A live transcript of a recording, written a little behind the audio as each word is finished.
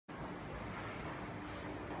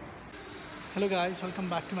Hello guys, welcome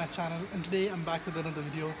back to my channel, and today I'm back with another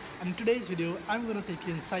video. And in today's video I'm going to take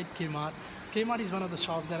you inside Kmart. Kmart is one of the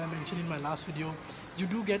shops that I mentioned in my last video. You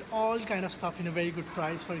do get all kind of stuff in a very good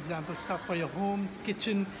price. For example, stuff for your home,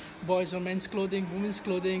 kitchen, boys or men's clothing, women's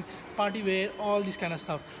clothing, party wear, all this kind of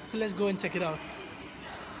stuff. So let's go and check it out.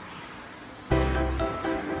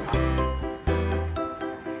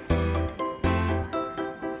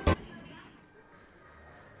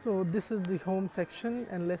 So this is the home section,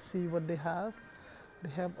 and let's see what they have. They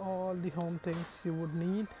have all the home things you would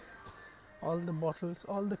need, all the bottles,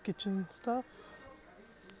 all the kitchen stuff.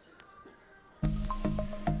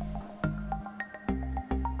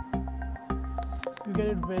 You get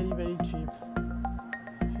it very cheap.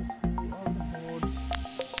 If you see all the boards.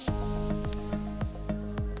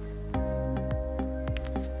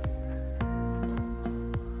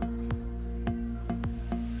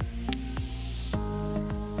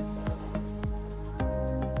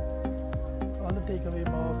 All the takeaway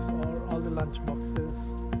box or all the lunch boxes,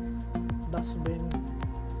 dustbin.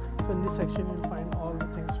 So in this section you'll find all the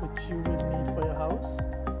things which you will need for your house.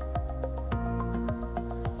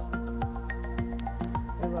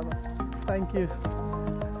 Hey Baba, thank you.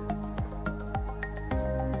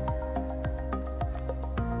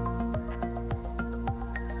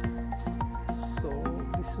 So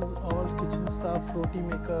this is all kitchen stuff, roti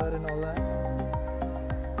maker and all that.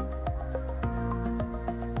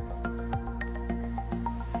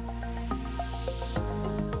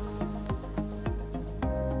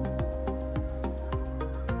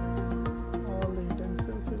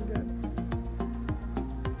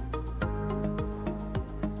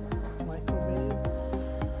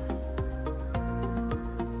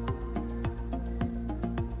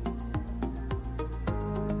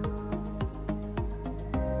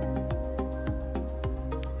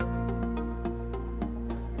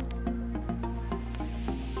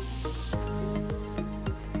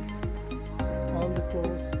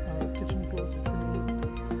 Clothes, kitchen clothes if you need.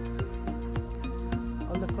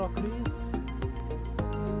 All the crockeries.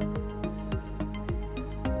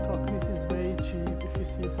 Crockeries is very cheap. If you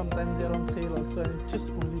see, sometimes they're on sale also, and it's just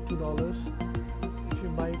only $2. If you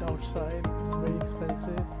buy it outside, it's very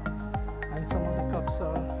expensive. And some of the cups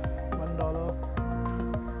are $1.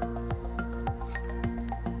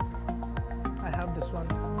 I have this one.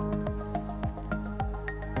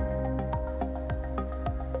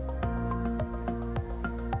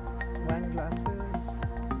 Glasses.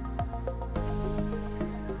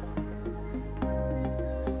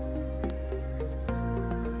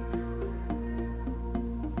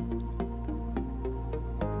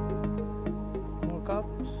 More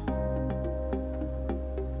cups.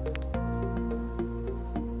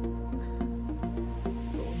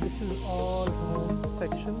 So this is all home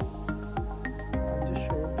section. I'll just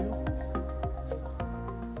show you.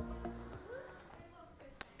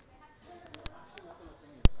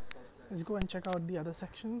 Let's go and check out the other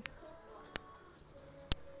section.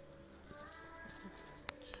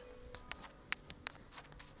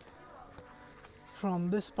 From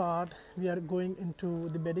this part, we are going into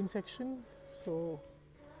the bedding section. So,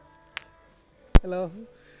 hello.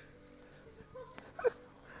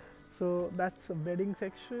 So that's a bedding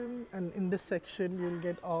section, and in this section you'll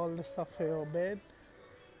get all the stuff for your bed.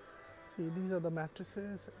 See, these are the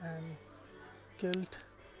mattresses and quilt.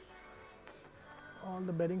 All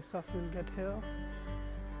the bedding stuff you'll get here.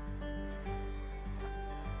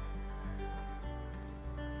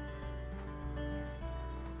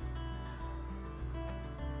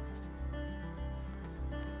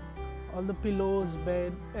 All the pillows,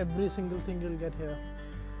 bed, every single thing you'll get here.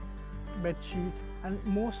 Bed sheet, and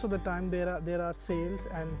most of the time there are sales,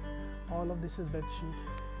 and all of this is bed sheet.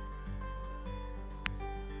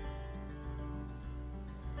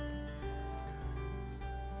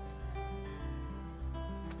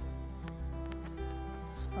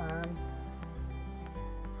 Fan.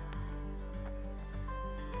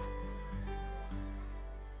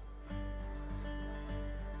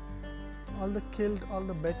 All the quilt, all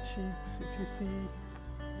the bed sheets, if you see.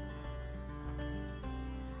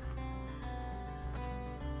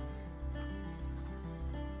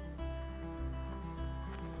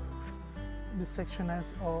 This section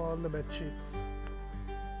has all the bed sheets.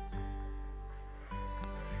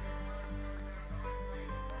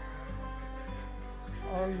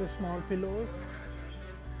 All the small pillows.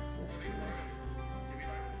 Let's see.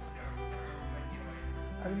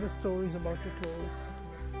 I think the store is about to close.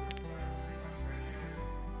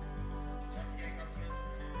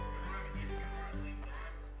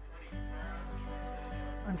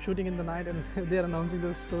 I'm shooting in the night, and they're announcing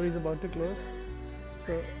the store is about to close.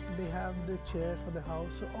 So they have the chair for the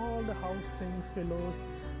house. So all the house things, pillows,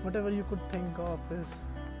 whatever you could think of is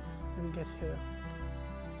you'll get here.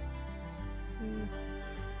 See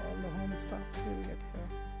all the home stuff you'll get here.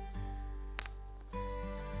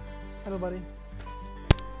 Hello, buddy.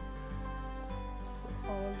 So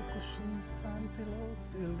all the cushions and pillows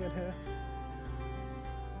you'll get here.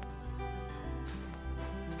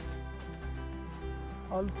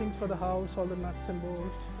 All the things for the house, all the nuts and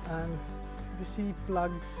bolts, and you see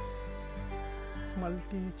plugs,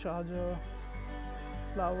 multi-charger,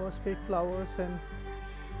 flowers, fake flowers and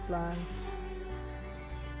plants.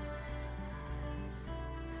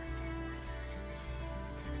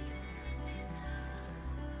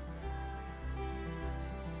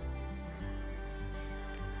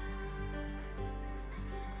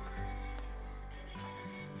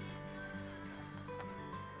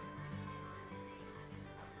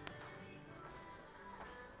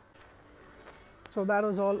 So that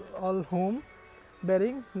was all home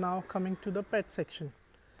bedding. Now coming to the pet section.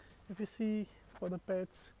 If you see for the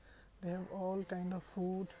pets, they have all kind of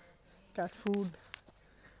food, cat food,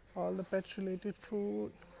 all the pet related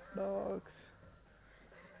food, dogs.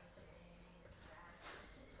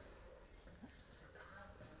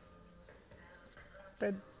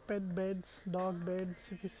 Pet beds, dog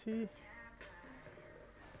beds, if you see.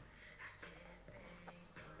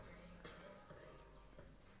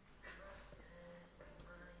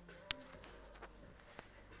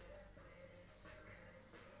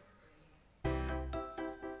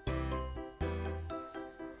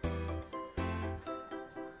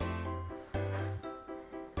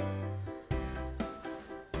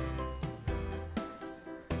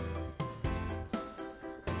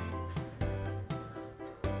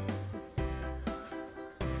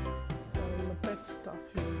 Stuff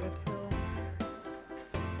you'll get here.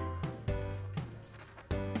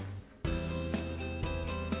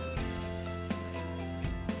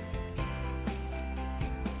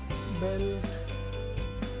 Belt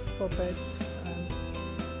for pets and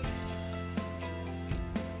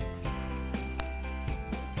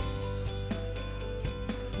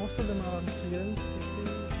most of them are on clearance, you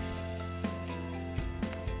see.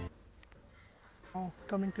 Now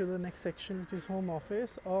coming to the next section, which is home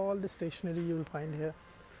office. All the stationery you will find here.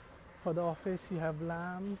 For the office you have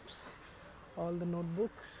lamps, all the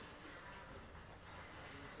notebooks.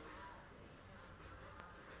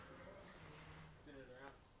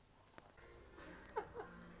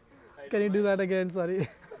 Can you do that again? Sorry.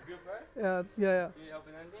 Yeah.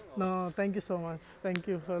 No, thank you so much. Thank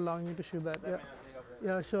you for allowing me to shoot that.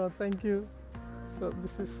 Yeah, sure. Thank you. So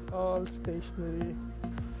this is all stationery.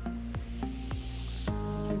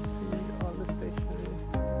 You see all the stationery.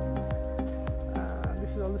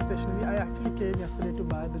 This is all the stationery. I actually came yesterday to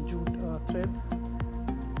buy the jute thread.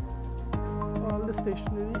 All the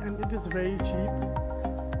stationery, and it is very cheap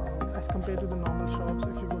as compared to the normal shops.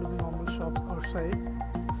 If you go to the normal shops outside,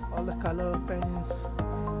 all the color pens,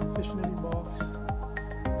 stationery box.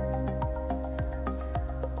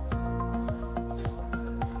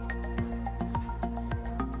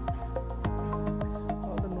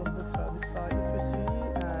 All the notebooks are this side, if you see,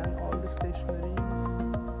 and all the stationeries.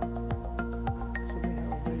 So we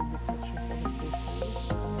have a very big section for the stationery.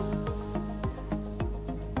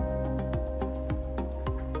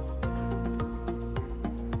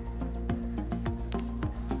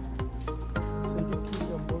 So you can keep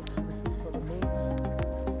your books. This is for the books.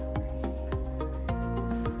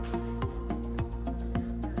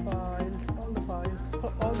 Files, all the files.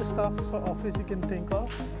 For all the stuff for office you can think of,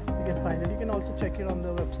 you can find it. You can also check it on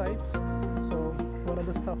the websites. So what are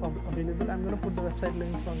the stuff available? I'm going to put the website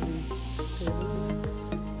links on the table.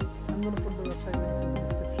 I'm going to put the website links in the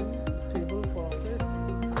description. Table for office,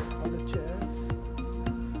 all the chairs.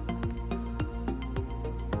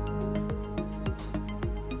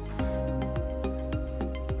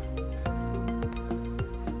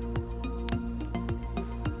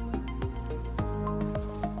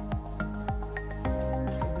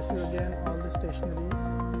 This is again all the stationeries,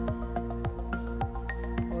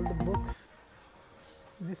 all the books.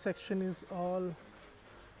 This section is all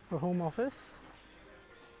for home office,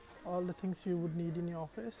 all the things you would need in your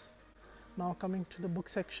office. Now coming to the book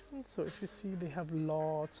section. So if you see, they have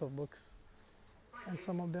lots of books, and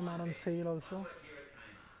some of them are on sale also.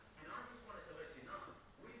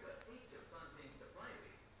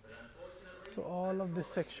 So all of this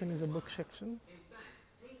section is a book section.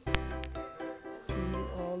 See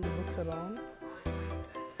all the books around.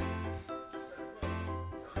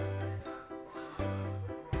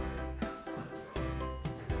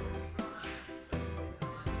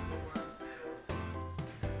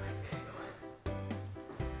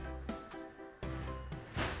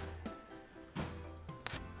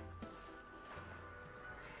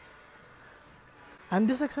 And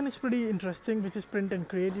this section is pretty interesting, which is print and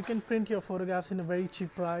create. You can print your photographs in a very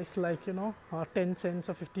cheap price, like 10 cents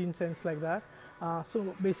or 15 cents, like that.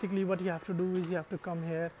 So basically what you have to do is you have to come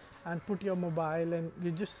here and put your mobile, and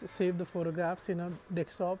you just save the photographs in a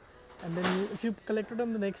desktop, and then if you collect it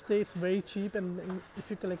on the next day, it's very cheap, and then if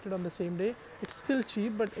you collect it on the same day, it's still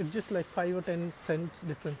cheap, but it's just like 5 or 10 cents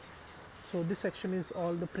difference. So this section is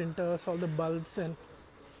all the printers, all the bulbs, and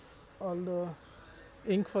all the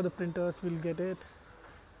ink for the printers. We'll get it.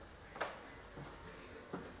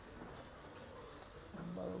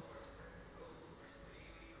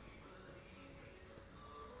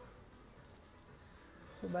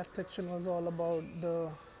 So that section was all about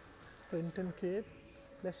the print and create.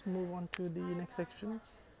 Let's move on to the next section.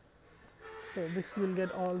 So this will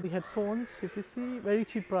get all the headphones. If you see, very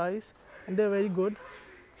cheap price, and they're very good,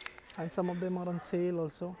 and some of them are on sale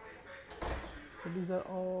also. So these are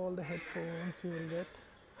all the headphones you will get.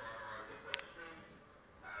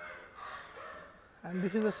 And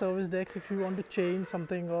this is a service desk. If you want to change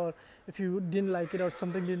something, or if you didn't like it or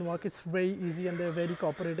something didn't work, it's very easy, and they're very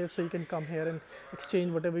cooperative, so you can come here and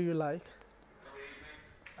exchange whatever you like.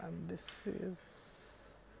 And this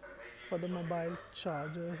is for the mobile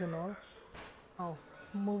chargers and all. Now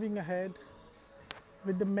moving ahead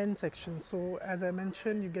with the men's section. So as I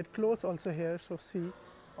mentioned, you get clothes also here. So see,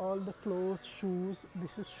 all the clothes, shoes.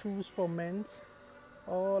 This is shoes for men's.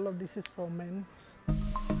 All of this is for men's.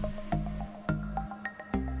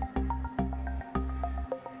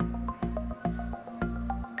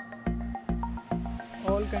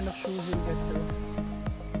 All kind of shoes you'll get here.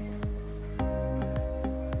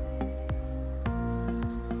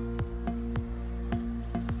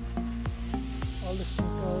 All the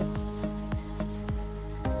sneakers,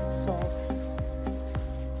 socks,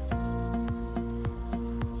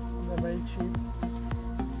 they're very cheap.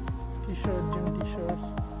 T-shirts, gym t-shirts,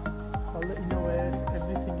 all the innerwear,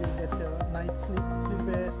 everything you'll get here. Night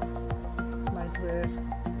sleepwear, nightwear,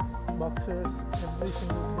 boxers, every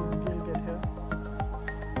single thing you'll get here.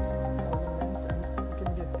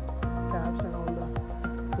 And all the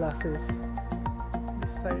glasses.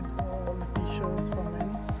 This side, all the t-shirts for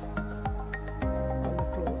men's, all the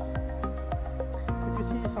clothes. If you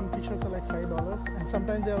see, some t-shirts are like $5, and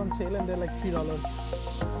sometimes they're on sale and they're like $3.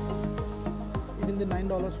 Even the $9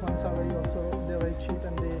 ones are they're very cheap,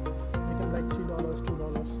 and they make them like $3, $2.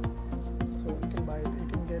 So you can buy it. You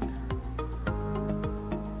can get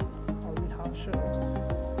all the half shirts.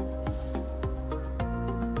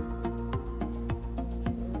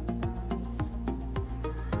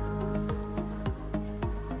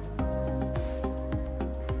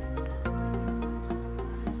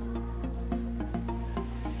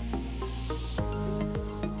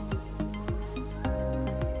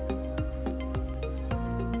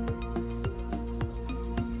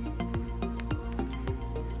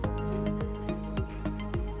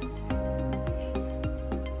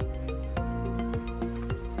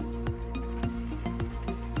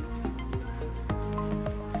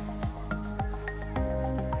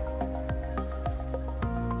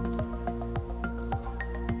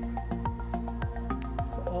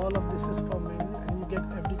 All of this is for men, and you get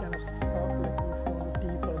every kind of stuff, like if you want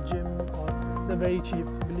tea for gym, or they're very cheap.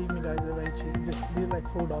 Believe me guys, they're very cheap. They're like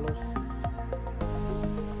 $4.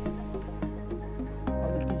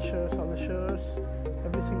 All the t-shirts, all the shirts,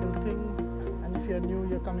 every single thing. And if you're new,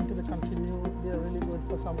 you're coming to the country new, they're really good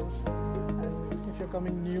for summers. And if you're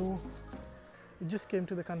coming new, you just came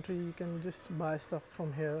to the country, you can just buy stuff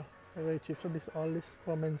from here. They're very cheap. So all this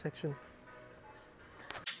for men's section.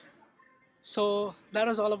 So that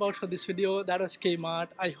was all about for this video. That was Kmart.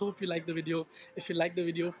 I hope you liked the video. If you liked the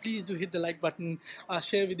video, please do hit the like button,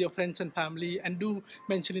 share with your friends and family, and do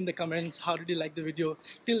mention in the comments how did you like the video.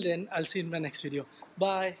 Till then, I'll see you in my next video.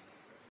 Bye.